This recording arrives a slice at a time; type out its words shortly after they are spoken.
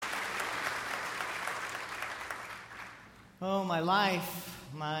Oh, my life,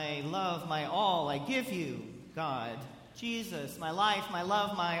 my love, my all, I give you, God. Jesus, my life, my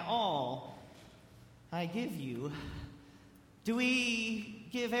love, my all, I give you. Do we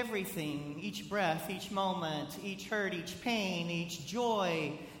give everything, each breath, each moment, each hurt, each pain, each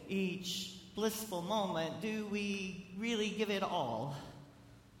joy, each blissful moment? Do we really give it all?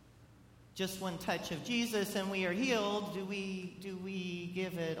 Just one touch of Jesus and we are healed. Do we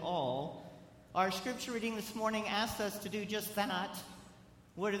give it all? Our scripture reading this morning asks us to do just that.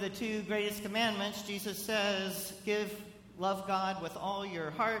 What are the two greatest commandments? Jesus says, love God with all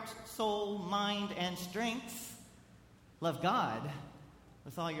your heart, soul, mind, and strength. Love God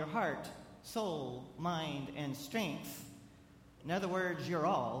with all your heart, soul, mind, and strength. In other words, your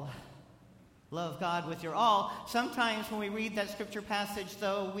all. Love God with your all. Sometimes when we read that scripture passage,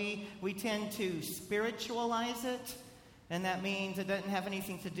 though, we tend to spiritualize it. And that means it doesn't have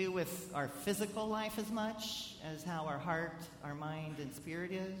anything to do with our physical life as much as how our heart, our mind, and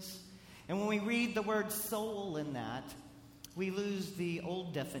spirit is. And when we read the word soul in that, we lose the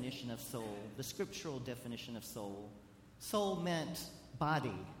old definition of soul, the scriptural definition of soul. Soul meant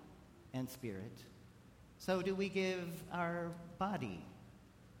body and spirit. So do we give our body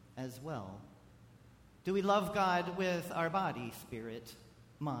as well? Do we love God with our body, spirit,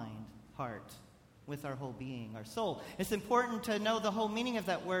 mind, heart, with our whole being, our soul? It's important to know the whole meaning of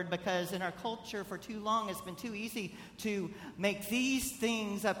that word because in our culture for too long it's been too easy to make these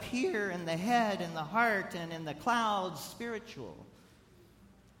things up here in the head and the heart and in the clouds spiritual.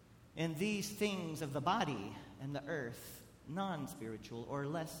 And these things of the body and the earth non-spiritual or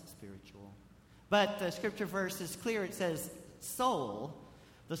less spiritual. But the scripture verse is clear. It says soul.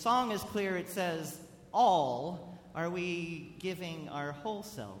 The song is clear. It says all. Are we giving our whole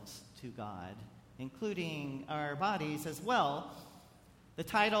selves to God, including our bodies as well? The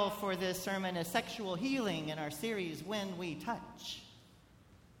title for this sermon is Sexual Healing in our series, When We Touch.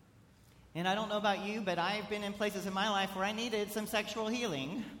 And I don't know about you, but I've been in places in my life where I needed some sexual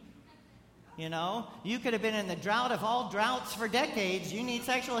healing. You know, you could have been in the drought of all droughts for decades. You need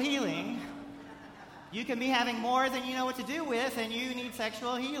sexual healing. You can be having more than you know what to do with, and you need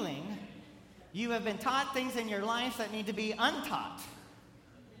sexual healing. You have been taught things in your life that need to be untaught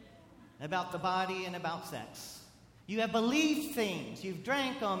about the body and about sex. You have believed things. You've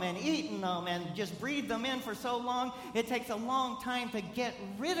drank them and eaten them and just breathed them in for so long, it takes a long time to get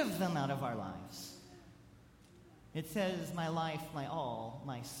rid of them out of our lives. It says, my life, my all,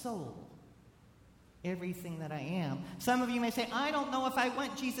 my soul, everything that I am. Some of you may say, I don't know if I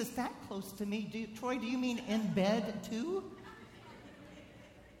want Jesus that close to me. Troy, do you mean in bed too?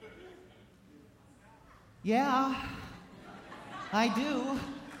 Yeah, I do.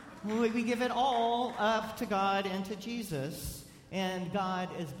 We give it all up to God and to Jesus, and God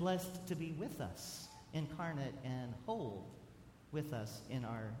is blessed to be with us, incarnate and whole with us in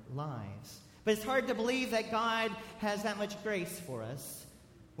our lives. But it's hard to believe that God has that much grace for us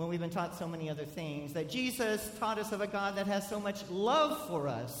when we've been taught so many other things, that Jesus taught us of a God that has so much love for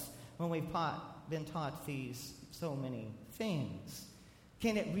us when we've been taught these so many things.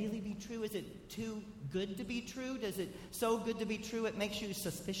 Can it really be true? Is it too good to be true? Does it so good to be true it makes you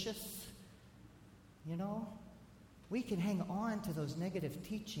suspicious? You know, we can hang on to those negative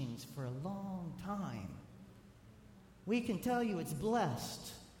teachings for a long time. We can tell you it's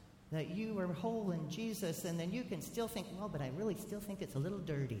blessed that you are whole in Jesus, and then you can still think, well, but I really still think it's a little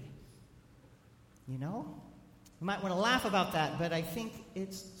dirty. You know? You might want to laugh about that, but I think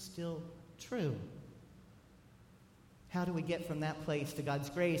it's still true. How do we get from that place to God's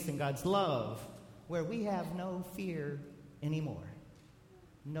grace and God's love, where we have no fear anymore?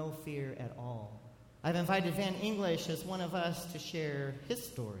 No fear at all. I've invited Van English as one of us to share his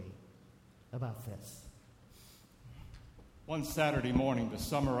story about this. One Saturday morning, the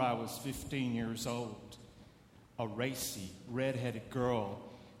summer I was 15 years old, a racy, red-headed girl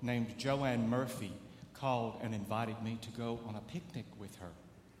named Joanne Murphy called and invited me to go on a picnic with her.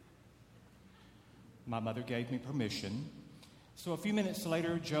 My mother gave me permission, so a few minutes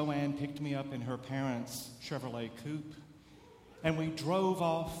later, Joanne picked me up in her parents' Chevrolet coupe, and we drove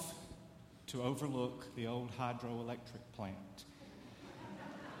off to overlook the old hydroelectric plant.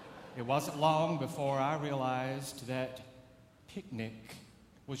 It wasn't long before I realized that picnic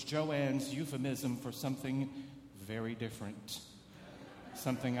was Joanne's euphemism for something very different,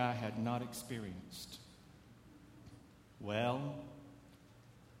 something I had not experienced. Well,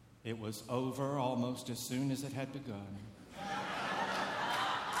 it was over almost as soon as it had begun.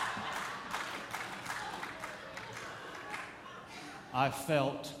 I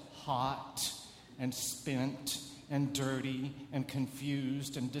felt hot and spent and dirty and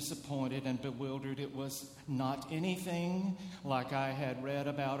confused and disappointed and bewildered. It was not anything like I had read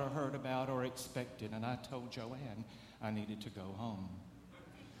about or heard about or expected. And I told Joanne I needed to go home.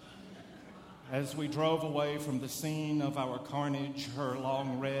 As we drove away from the scene of our carnage, her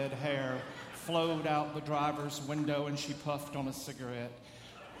long red hair flowed out the driver's window and she puffed on a cigarette.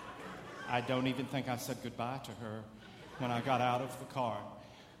 I don't even think I said goodbye to her when I got out of the car.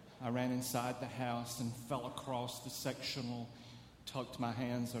 I ran inside the house and fell across the sectional, tucked my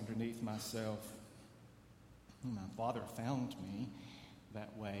hands underneath myself. My father found me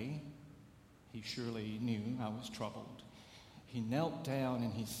that way. He surely knew I was troubled. He knelt down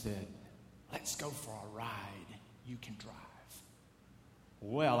and he said, "Let's go for a ride. You can drive."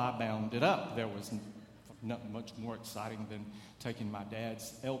 Well, I bounded up. There was nothing much more exciting than taking my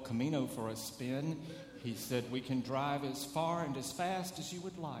dad's El Camino for a spin. He said, "We can drive as far and as fast as you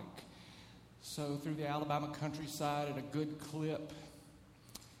would like." So through the Alabama countryside at a good clip,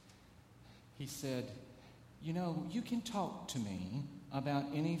 he said, "You know, you can talk to me about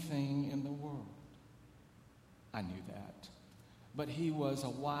anything in the world." I knew that. But he was a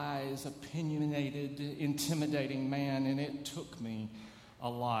wise, opinionated, intimidating man, and it took me a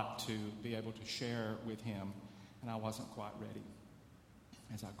lot to be able to share with him, and I wasn't quite ready.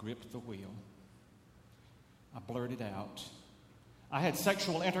 As I gripped the wheel, I blurted out, "I had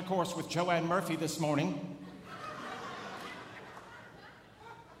sexual intercourse with Joanne Murphy this morning."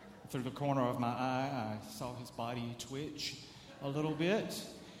 Through the corner of my eye, I saw his body twitch a little bit.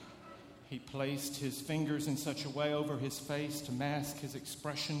 He placed his fingers in such a way over his face to mask his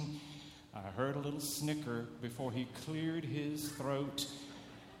expression. I heard a little snicker before he cleared his throat,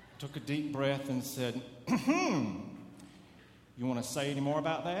 took a deep breath, and said, "You want to say any more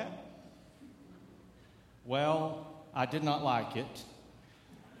about that?" Well, I did not like it,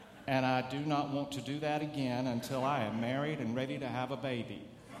 and I do not want to do that again until I am married and ready to have a baby.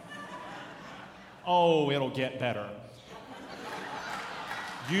 Oh, it'll get better.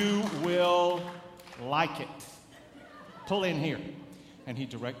 You will like it. Pull in here. And he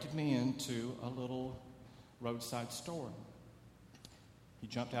directed me into a little roadside store. He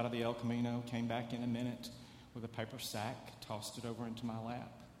jumped out of the El Camino, came back in a minute with a paper sack, tossed it over into my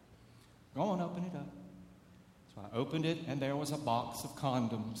lap. "Go on, open it up." So I opened it, and there was a box of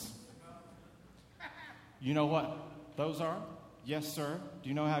condoms. "You know what those are?" "Yes, sir." "Do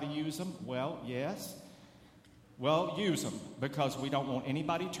you know how to use them?" "Well, yes." "Well, use them, because we don't want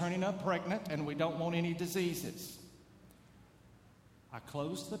anybody turning up pregnant, and we don't want any diseases." I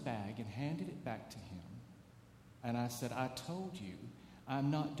closed the bag and handed it back to him, and I said, "I told you I'm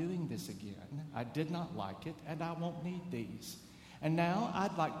not doing this again. I did not like it, and I won't need these. And now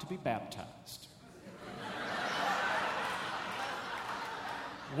I'd like to be baptized."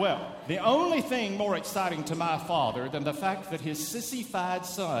 Well, the only thing more exciting to my father than the fact that his sissified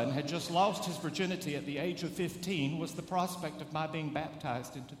son had just lost his virginity at the age of 15 was the prospect of my being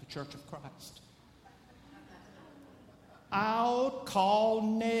baptized into the Church of Christ. "I'll call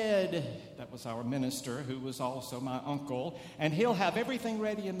Ned," that was our minister, who was also my uncle, "and he'll have everything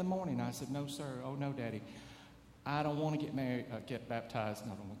ready in the morning." I said, "No, sir." "Oh, no, Daddy. I don't want to get baptized.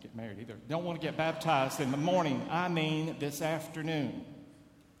 No, I don't want to get married either. Don't want to get baptized in the morning. I mean this afternoon."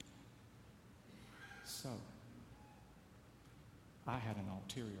 So, I had an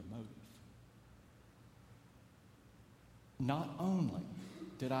ulterior motive. Not only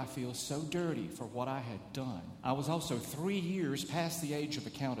did I feel so dirty for what I had done, I was also 3 years past the age of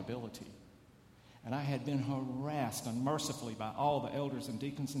accountability. And I had been harassed unmercifully by all the elders and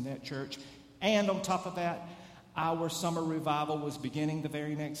deacons in that church. And on top of that, our summer revival was beginning the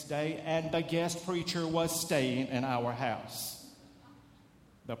very next day, and the guest preacher was staying in our house.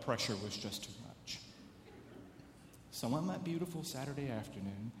 The pressure was just too much. So on that beautiful Saturday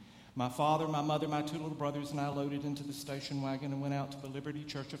afternoon, my father, my mother, my 2 little brothers, and I loaded into the station wagon and went out to the Liberty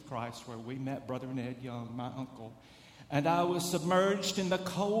Church of Christ, where we met Brother Ned Young, my uncle. And I was submerged in the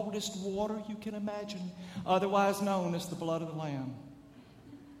coldest water you can imagine, otherwise known as the blood of the Lamb.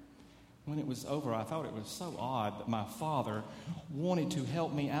 When it was over, I thought it was so odd that my father wanted to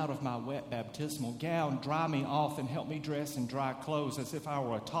help me out of my wet baptismal gown, dry me off, and help me dress in dry clothes as if I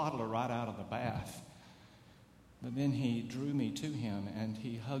were a toddler right out of the bath. But then he drew me to him, and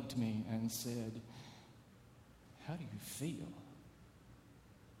he hugged me and said, "How do you feel?"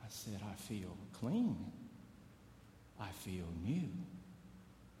 I said, "I feel clean. I feel new."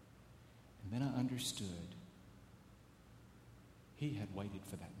 And then I understood he had waited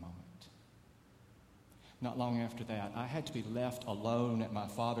for that moment. Not long after that, I had to be left alone at my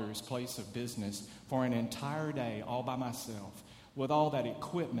father's place of business for an entire day all by myself, with all that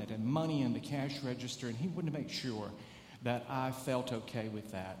equipment and money in the cash register, and he wanted to make sure that I felt okay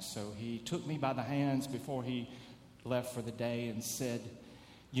with that. So he took me by the hands before he left for the day and said,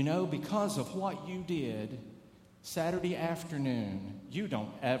 "You know, because of what you did Saturday afternoon, you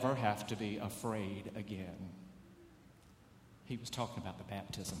don't ever have to be afraid again." He was talking about the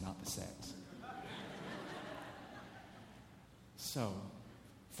baptism, not the sex. So,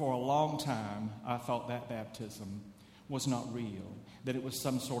 for a long time, I thought that baptism was not real, that it was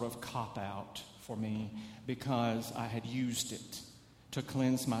some sort of cop-out for me because I had used it to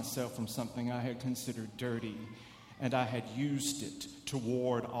cleanse myself from something I had considered dirty, and I had used it to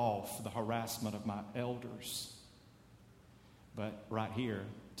ward off the harassment of my elders. But right here,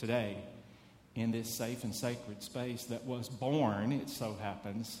 today, in this safe and sacred space that was born, it so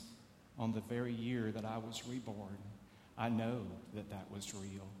happens, on the very year that I was reborn, I know that that was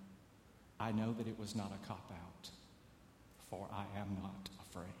real. I know that it was not a cop-out, for I am not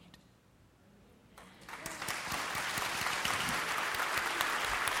afraid.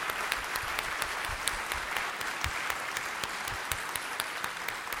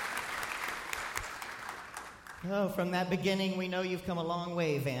 Oh, from that beginning, we know you've come a long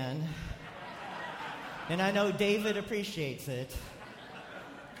way, Van. And I know David appreciates it.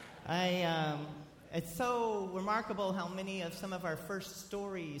 It's so remarkable how many of some of our first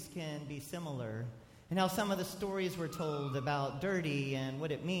stories can be similar, and how some of the stories we're told about dirty and what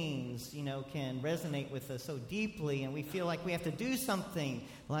it means, can resonate with us so deeply, and we feel like we have to do something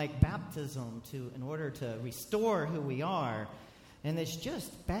like baptism in order to restore who we are. And it's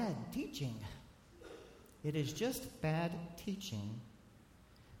just bad teaching. It is just bad teaching.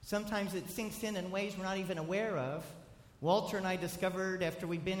 Sometimes it sinks in ways we're not even aware of. Walter and I discovered after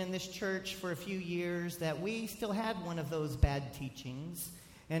we'd been in this church for a few years that we still had one of those bad teachings,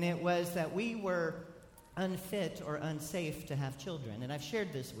 and it was that we were unfit or unsafe to have children. And I've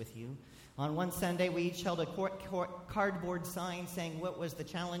shared this with you. On one Sunday, we each held a cardboard sign saying what was the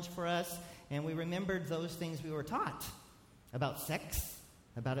challenge for us, and we remembered those things we were taught about sex,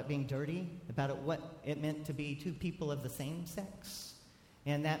 about it being dirty, about what it meant to be two people of the same sex.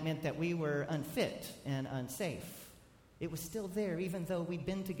 And that meant that we were unfit and unsafe. It was still there, even though we'd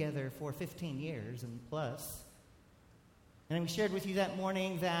been together for 15 years and plus. And we shared with you that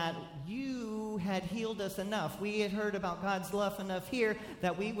morning that you had healed us enough. We had heard about God's love enough here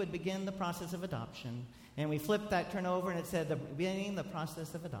that we would begin the process of adoption. And we flipped that turn over and it said, beginning the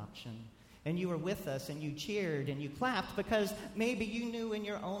process of adoption. And you were with us and you cheered and you clapped because maybe you knew in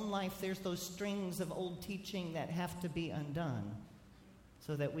your own life there's those strings of old teaching that have to be undone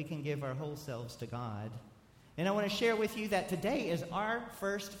so that we can give our whole selves to God. And I want to share with you that today is our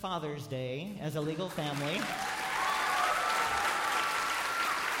first Father's Day as a legal family.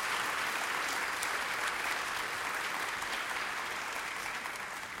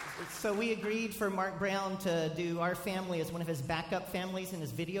 So we agreed for Mark Brown to do our family as one of his backup families in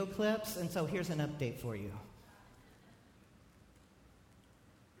his video clips, and so here's an update for you.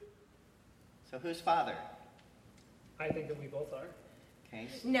 So who's father? I think that we both are. Okay.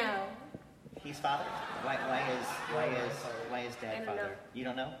 No. He's father? Why is dad father? Know. You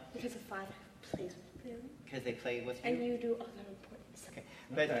don't know? Because the father plays with them. Because they play with you? And you do other important stuff. Okay.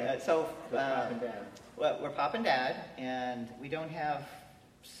 But Pop and Dad. Well, we're Pop and Dad, and we don't have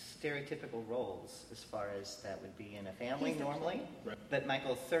stereotypical roles as far as that would be in a family normally. Right. But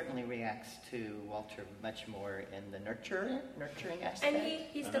Michael certainly reacts to Walter much more in the nurturing aspect. And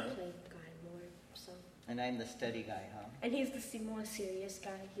he's the play guy more, so. And I'm the study guy, huh? And he's the more serious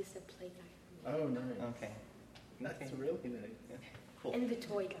guy. He's the play guy. Oh, nice. Okay. That's really nice. Okay. Cool. And the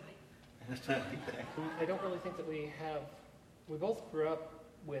toy guy. I don't really think that we both grew up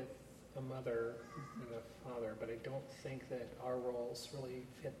with a mother and a father, but I don't think that our roles really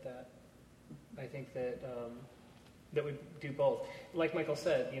fit that. I think that that we do both. Like Michael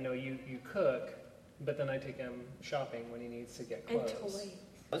said, you cook, but then I take him shopping when he needs to get clothes. And toys.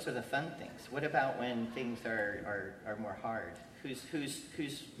 Those are the fun things. What about when things are more hard?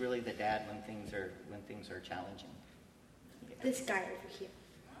 Who's really the dad when things are challenging? Yeah. This guy over here.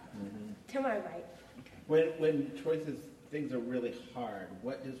 Mm-hmm. To my right. Okay. When things are really hard,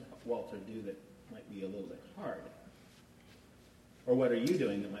 what does Walter do that might be a little bit hard? Or what are you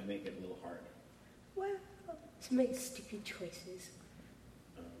doing that might make it a little hard? Well, to make stupid choices.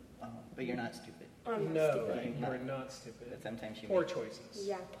 But you're not stupid. I'm not No, stupid. we're not stupid. But sometimes you Poor make choices.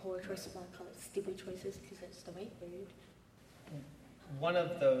 Yeah, poor choices. I call it stupid choices because that's the right word. One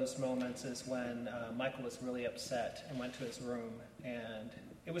of those moments is when Michael was really upset and went to his room, and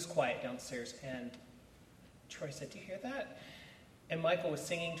it was quiet downstairs, and Troy said, "Do you hear that?" And Michael was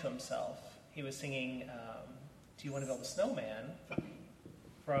singing to himself. He was singing do you want to build a snowman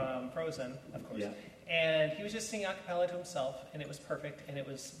from Frozen, of course. Yeah. And he was just singing a cappella to himself, and it was perfect, and it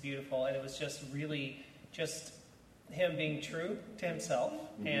was beautiful, and it was just really just him being true to himself,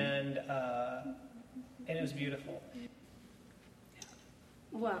 and it was beautiful.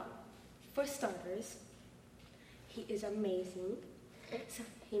 Well, for starters, he is amazing. So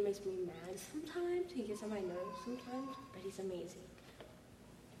he makes me mad sometimes. He gets on my nerves sometimes, but he's amazing.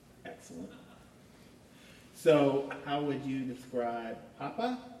 Excellent. So, how would you describe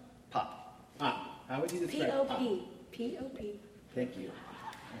Papa? Pop. Pop. How would you describe Pop? P.O.P. P.O.P. Thank you.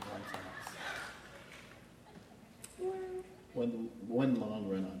 In one sentence. Well, One long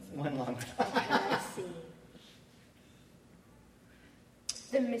run-on sentence. One long. let's see.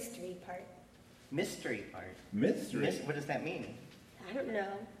 The mystery part. Mystery part. Mystery. What does that mean? I don't know.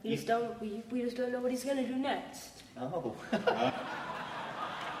 We just don't know what he's gonna do next. Oh.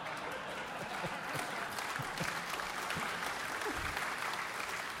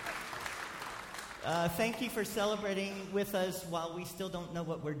 Thank you for celebrating with us while we still don't know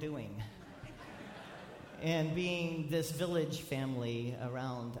what we're doing. And being this village family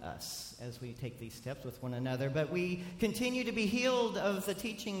around us as we take these steps with one another. But we continue to be healed of the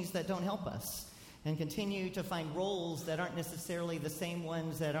teachings that don't help us, and continue to find roles that aren't necessarily the same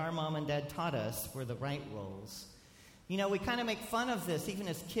ones that our mom and dad taught us were the right roles. You know, we kind of make fun of this. Even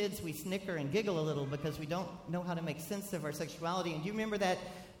as kids, we snicker and giggle a little because we don't know how to make sense of our sexuality. And do you remember that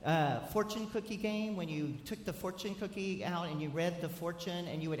fortune cookie game when you took the fortune cookie out and you read the fortune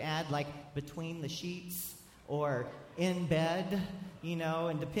and you would add, like, between the sheets or in bed, you know,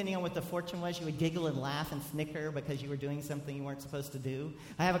 and depending on what the fortune was, you would giggle and laugh and snicker because you were doing something you weren't supposed to do.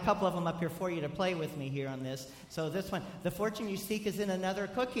 I have a couple of them up here for you to play with me here on this. So this one, the fortune you seek is in another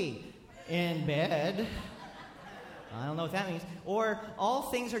cookie. In bed. I don't know what that means. Or all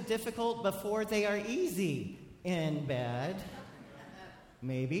things are difficult before they are easy. In bed.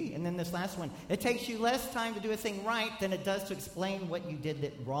 Maybe. And then this last one. It takes you less time to do a thing right than it does to explain what you did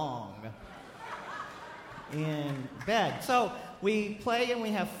it wrong. In bed. So we play and we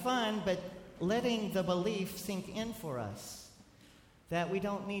have fun, but letting the belief sink in for us that we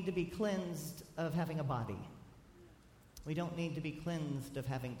don't need to be cleansed of having a body. We don't need to be cleansed of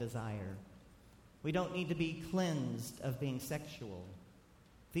having desire. We don't need to be cleansed of being sexual.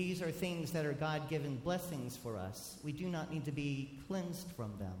 These are things that are God-given blessings for us. We do not need to be cleansed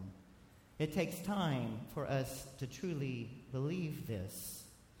from them. It takes time for us to truly believe this.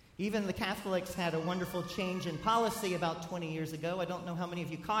 Even the Catholics had a wonderful change in policy about 20 years ago. I don't know how many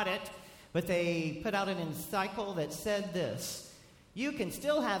of you caught it, but they put out an encyclical that said this: you can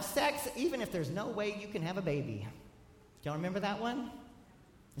still have sex even if there's no way you can have a baby. Do y'all remember that one?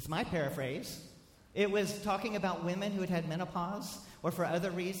 It's my paraphrase. It was talking about women who had had menopause, or for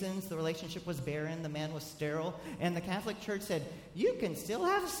other reasons the relationship was barren, the man was sterile, and the Catholic Church said, you can still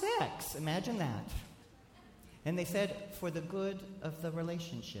have sex. Imagine that. And they said, for the good of the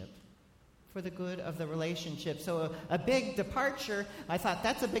relationship. For the good of the relationship. So a big departure. I thought,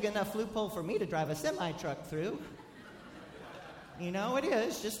 that's a big enough loophole for me to drive a semi-truck through. You know, it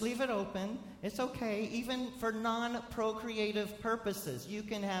is. Just leave it open. It's okay. Even for non-procreative purposes, you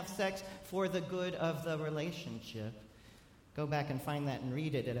can have sex for the good of the relationship. Go back and find that and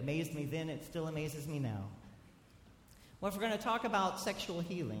read it. It amazed me then. It still amazes me now. Well, if we're going to talk about sexual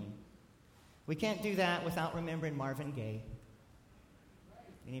healing, we can't do that without remembering Marvin Gaye.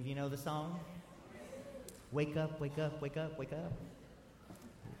 Any of you know the song? Wake up, wake up, wake up, wake up.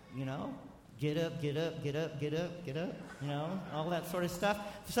 You know? Get up, get up, get up, get up, get up. You know? All that sort of stuff.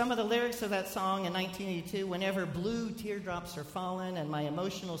 Some of the lyrics of that song in 1982, whenever blue teardrops are falling and my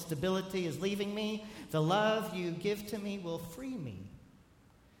emotional stability is leaving me, the love you give to me will free me.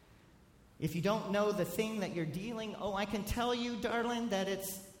 If you don't know the thing that you're dealing, I can tell you, darling, that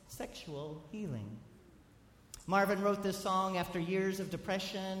it's sexual healing. Marvin wrote this song after years of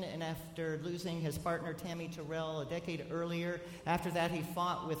depression and after losing his partner Tammy Terrell a decade earlier. After that, he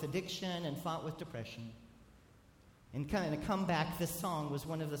fought with addiction and fought with depression. And kind of a comeback, this song was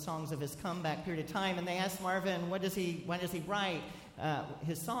one of the songs of his comeback period of time. And they asked Marvin, why does he write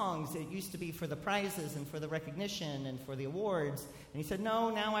his songs? It used to be for the prizes and for the recognition and for the awards. And he said,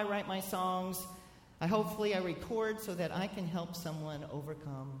 no, now I write my songs. Hopefully I record so that I can help someone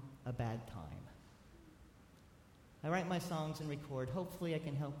overcome a bad time. I write my songs and record. Hopefully I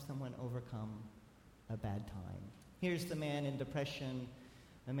can help someone overcome a bad time. Here's the man in depression,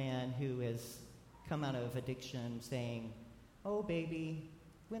 a man who has come out of addiction saying, oh, baby,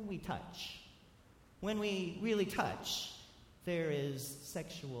 when we really touch, there is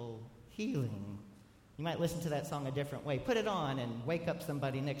sexual healing. You might listen to that song a different way. Put it on and wake up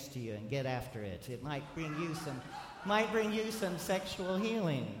somebody next to you and get after it. It might bring you some sexual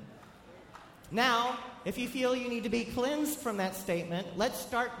healing. Now, if you feel you need to be cleansed from that statement, let's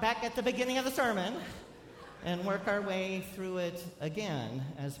start back at the beginning of the sermon and work our way through it again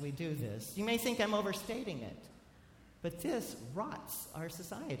as we do this. You may think I'm overstating it, but this rots our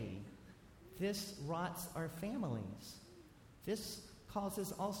society. This rots our families. This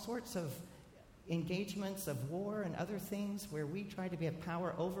causes all sorts of engagements of war and other things where we try to have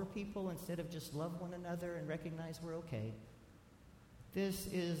power over people instead of just love one another and recognize we're okay. This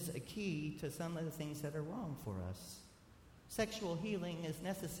is a key to some of the things that are wrong for us. Sexual healing is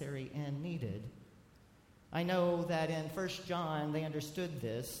necessary and needed. I know that in 1 John they understood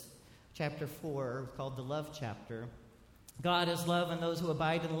this, chapter 4, called the love chapter. God is love, and those who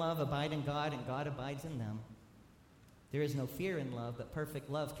abide in love abide in God, and God abides in them. There is no fear in love, but perfect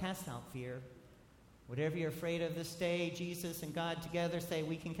love casts out fear. Whatever you're afraid of this day, Jesus and God together say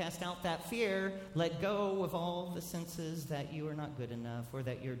we can cast out that fear. Let go of all the senses that you are not good enough or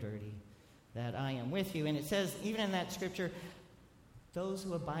that you're dirty, that I am with you. And it says, even in that scripture, those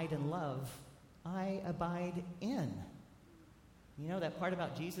who abide in love, I abide in. You know that part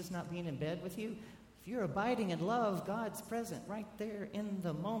about Jesus not being in bed with you? If you're abiding in love, God's present right there in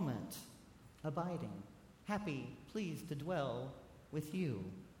the moment, abiding, happy, pleased to dwell with you,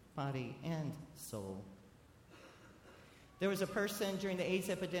 body and soul. There was a person during the AIDS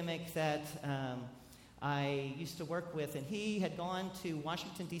epidemic that I used to work with, and he had gone to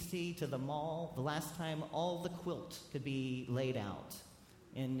Washington, D.C., to the mall the last time all the quilt could be laid out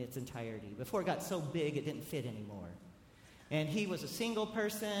in its entirety. Before it got so big it didn't fit anymore. And he was a single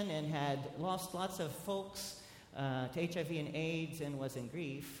person and had lost lots of folks to HIV and AIDS and was in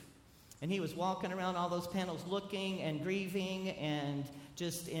grief. And he was walking around all those panels looking and grieving and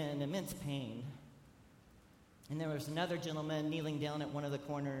just in immense pain. And there was another gentleman kneeling down at one of the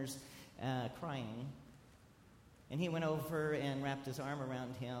corners crying. And he went over and wrapped his arm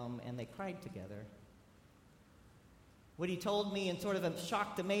around him, and they cried together. What he told me in sort of a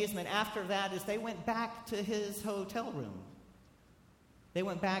shocked amazement after that is they went back to his hotel room. They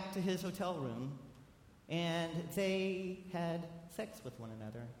went back to his hotel room, and they had sex with one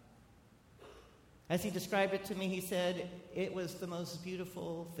another. As he described it to me, he said, it was the most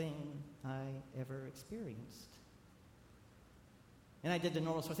beautiful thing I ever experienced. And I did the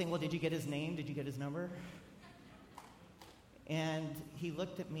normal sort of thing, well, did you get his name? Did you get his number? And he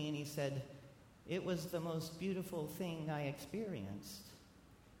looked at me and he said, it was the most beautiful thing I experienced.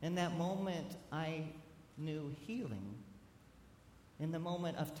 In that moment, I knew healing. In the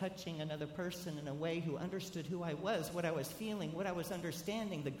moment of touching another person in a way who understood who I was, what I was feeling, what I was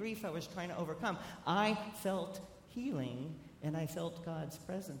understanding, the grief I was trying to overcome, I felt healing, and I felt God's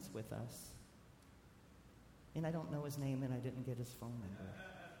presence with us. And I don't know his name, and I didn't get his phone number.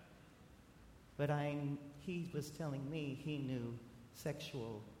 But he was telling me he knew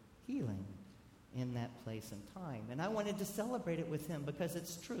sexual healing in that place and time. And I wanted to celebrate it with him because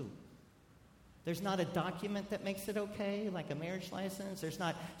it's true. There's not a document that makes it okay, like a marriage license. There's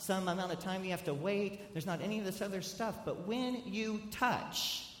not some amount of time you have to wait. There's not any of this other stuff. But when you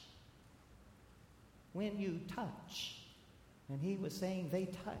touch, and he was saying they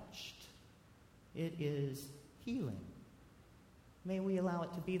touched, it is healing. May we allow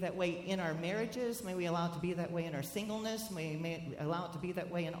it to be that way in our marriages. May we allow it to be that way in our singleness. May we allow it to be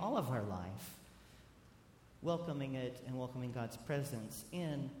that way in all of our life. Welcoming it and welcoming God's presence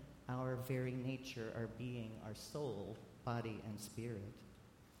in our very nature, our being, our soul, body, and spirit.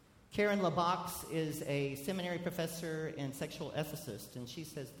 Karen LaBox is a seminary professor and sexual ethicist, and she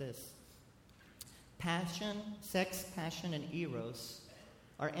says this: passion, sex, passion, and eros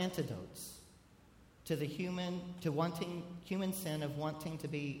are antidotes to the human sin of wanting to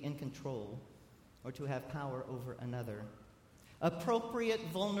be in control or to have power over another. Appropriate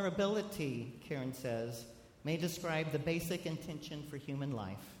vulnerability, Karen says, may describe the basic intention for human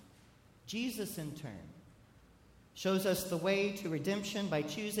life. Jesus, in turn, shows us the way to redemption by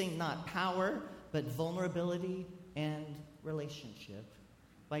choosing not power, but vulnerability and relationship.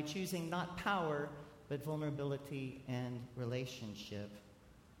 By choosing not power, but vulnerability and relationship.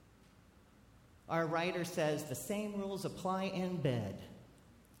 Our writer says the same rules apply in bed.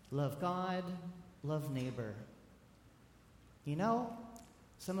 Love God, love neighbor. You know,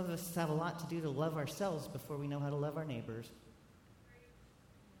 some of us have a lot to do to love ourselves before we know how to love our neighbors.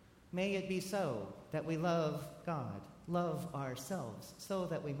 May it be so that we love God, love ourselves, so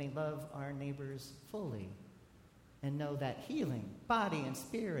that we may love our neighbors fully and know that healing, body and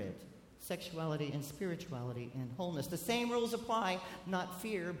spirit, sexuality and spirituality and wholeness. The same rules apply, not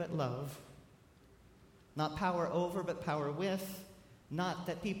fear, but love. Not power over, but power with. Not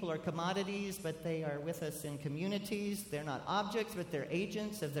that people are commodities, but they are with us in communities. They're not objects, but they're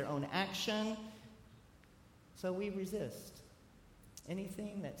agents of their own action. So we resist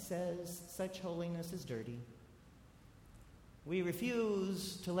anything that says such holiness is dirty. We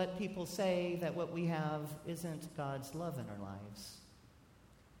refuse to let people say that what we have isn't God's love in our lives.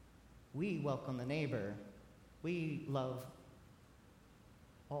 We welcome the neighbor. We love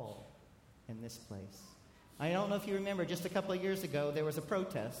all in this place. I don't know if you remember, just a couple of years ago, there was a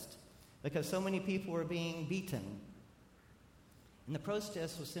protest because so many people were being beaten. And the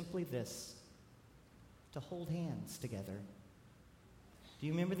protest was simply this: to hold hands together. Do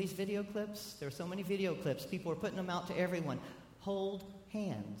you remember these video clips? There were so many video clips. People were putting them out to everyone. Hold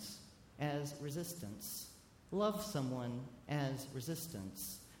hands as resistance. Love someone as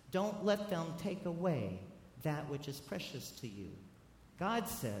resistance. Don't let them take away that which is precious to you. God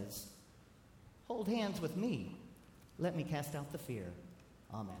says, hold hands with me. Let me cast out the fear.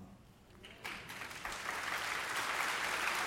 Amen.